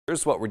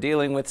Here's what we're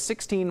dealing with: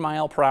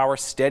 16-mile-per-hour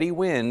steady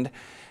wind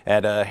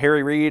at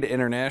Harry Reid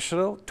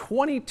International,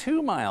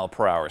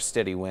 22-mile-per-hour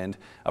steady wind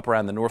up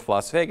around the North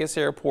Las Vegas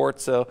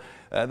airport. So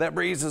that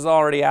breeze is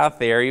already out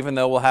there, even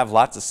though we'll have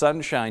lots of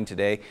sunshine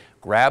today.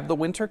 Grab the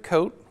winter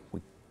coat.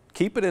 We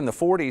keep it in the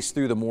 40s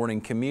through the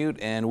morning commute,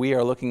 and we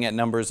are looking at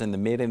numbers in the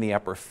mid and the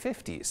upper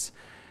 50s.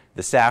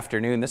 This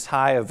afternoon, this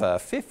high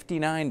of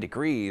 59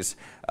 degrees.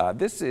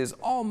 This is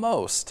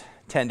almost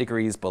 10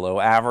 degrees below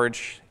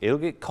average. It'll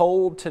get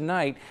cold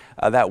tonight.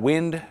 That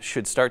wind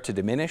should start to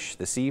diminish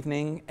this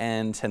evening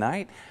and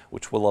tonight,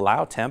 which will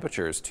allow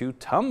temperatures to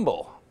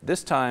tumble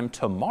this time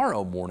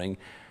tomorrow morning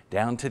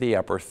down to the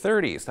upper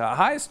 30s.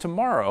 Highs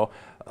tomorrow,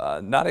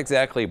 not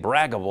exactly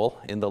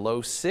braggable, in the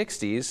low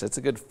 60s. That's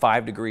a good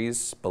 5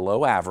 degrees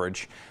below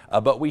average,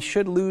 but we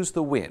should lose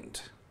the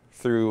wind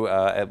through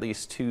at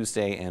least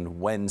Tuesday and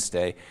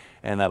Wednesday,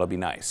 and that'll be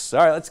nice.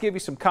 All right, let's give you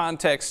some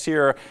context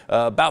here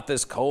about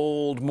this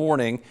cold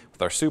morning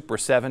with our Super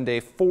 7-day.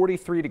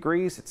 43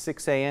 degrees at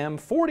 6 a.m.,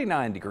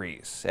 49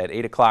 degrees at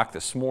 8 o'clock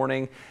this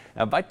morning.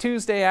 By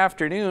Tuesday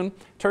afternoon,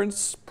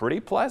 turns pretty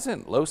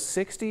pleasant, low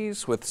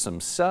 60s with some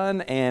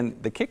sun,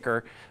 and the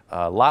kicker,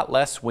 a lot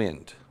less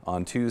wind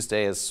on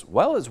Tuesday as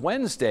well as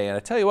Wednesday. And I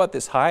tell you what,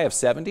 this high of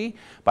 70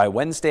 by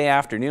Wednesday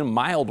afternoon,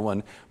 mild one,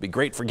 will be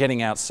great for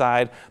getting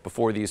outside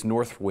before these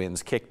north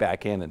winds kick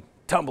back in and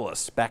tumble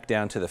us back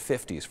down to the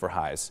 50s for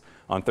highs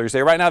on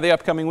Thursday. Right now, the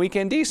upcoming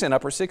weekend, decent,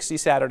 upper 60s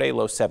Saturday,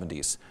 low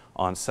 70s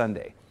on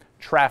Sunday.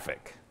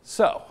 Traffic.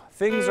 So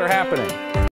things are happening.